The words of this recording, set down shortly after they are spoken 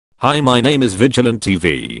Hi, my name is Vigilant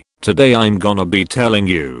TV. Today I'm gonna be telling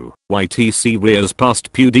you why T-Series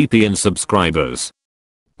passed PewDiePie in subscribers.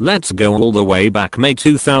 Let's go all the way back May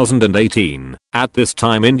 2018. At this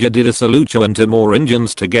time India did a solution to more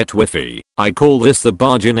Indians to get Wi-Fi. I call this the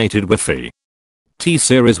bargainated Wi-Fi.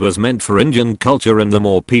 T-Series was meant for Indian culture, and the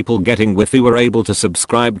more people getting Wi-Fi were able to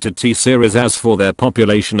subscribe to T-Series as for their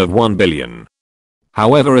population of 1 billion.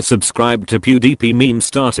 However, a subscribe to PewDiePie meme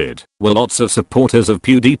started, where lots of supporters of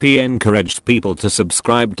PewDiePie encouraged people to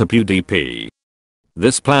subscribe to PewDiePie.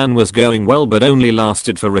 This plan was going well but only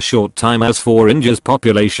lasted for a short time, as for India's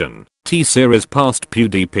population, T-Series passed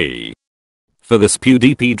PewDiePie. For this,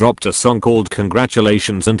 PewDiePie dropped a song called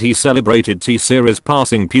Congratulations and he celebrated T-Series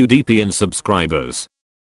passing PewDiePie in subscribers.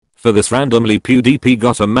 For this, randomly PewDiePie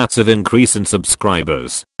got a massive increase in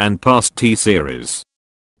subscribers and passed T-Series.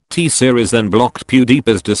 T-Series then blocked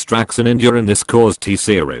PewDiePie's diss tracks in India, and this caused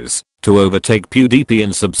T-Series to overtake PewDiePie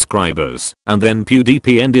in subscribers, and then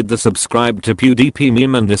PewDiePie ended the subscribe to PewDiePie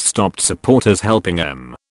meme and this stopped supporters helping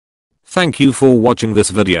him. Thank you for watching this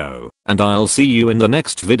video, and I'll see you in the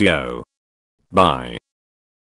next video. Bye.